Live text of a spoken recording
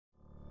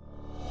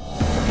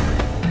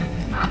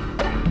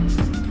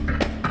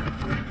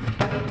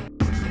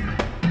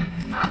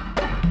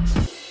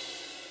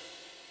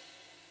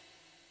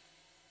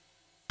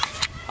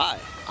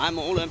I'm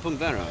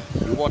Werner.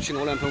 You're watching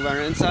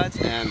Werner Insights,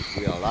 and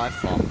we are live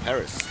from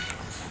Paris.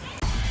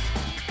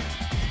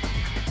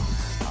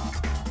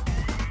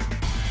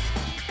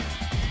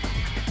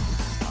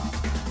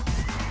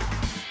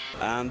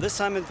 This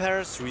time in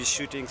Paris, we're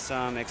shooting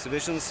some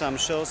exhibitions, some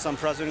shows, some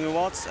prize-winning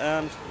awards,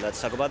 and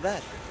let's talk about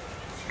that.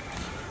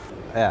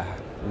 Yeah,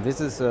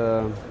 this is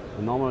a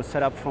normal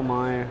setup for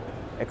my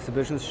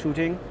exhibitions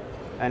shooting,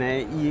 an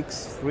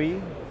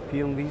EX3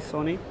 PMV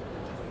Sony.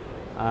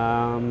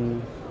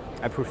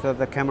 I prefer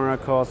the camera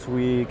because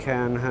we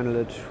can handle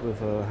it with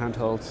a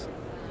handheld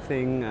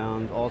thing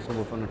and also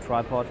with on a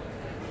tripod.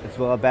 It's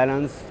well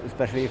balanced,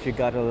 especially if you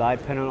got a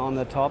light panel on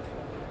the top.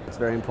 It's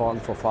very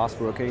important for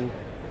fast working.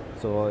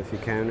 So if you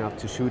can up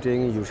to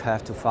shooting, you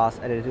have to fast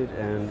edit it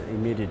and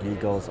immediately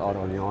goes out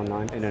on the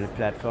online internet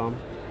platform.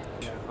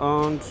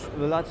 And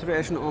the light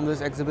situation on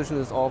this exhibition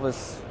is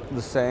always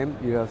the same.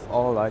 You have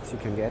all lights you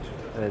can get.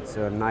 It's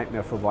a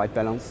nightmare for white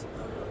balance.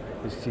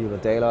 You see the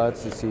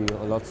daylights, you see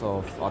lots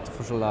of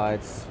artificial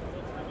lights.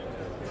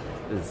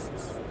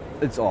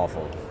 It's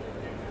awful.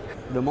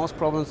 The most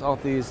problems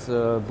of these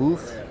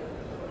booths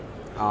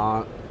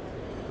are,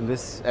 in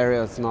this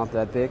area it's not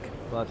that big,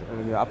 but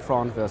in the up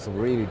front there's a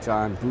really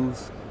giant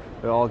booths.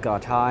 They all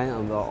got high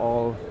and they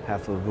all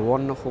have a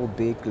wonderful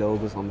big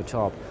logos on the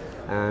top.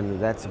 And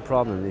that's a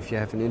problem. If you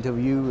have an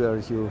interview where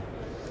your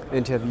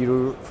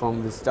interviewer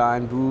from the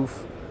Stein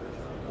booth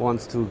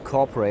wants to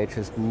incorporate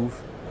his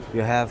booth,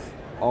 you have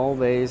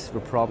always the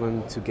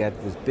problem to get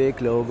this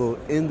big logo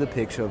in the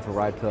picture of the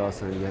right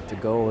person. You have to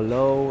go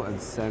low and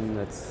send.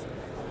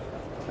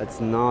 That's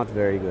not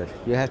very good.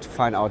 You have to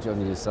find out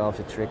on yourself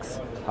the tricks,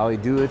 how you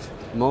do it.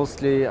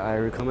 Mostly I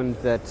recommend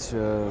that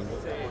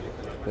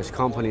which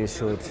companies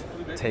should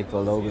take the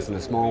logos in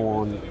a small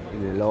one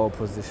in a lower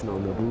position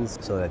on the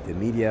booth so that the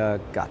media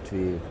got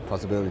the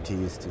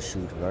possibilities to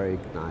shoot very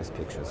nice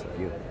pictures of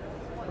you.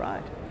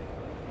 Right.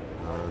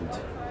 And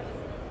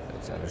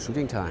it's at a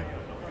shooting time.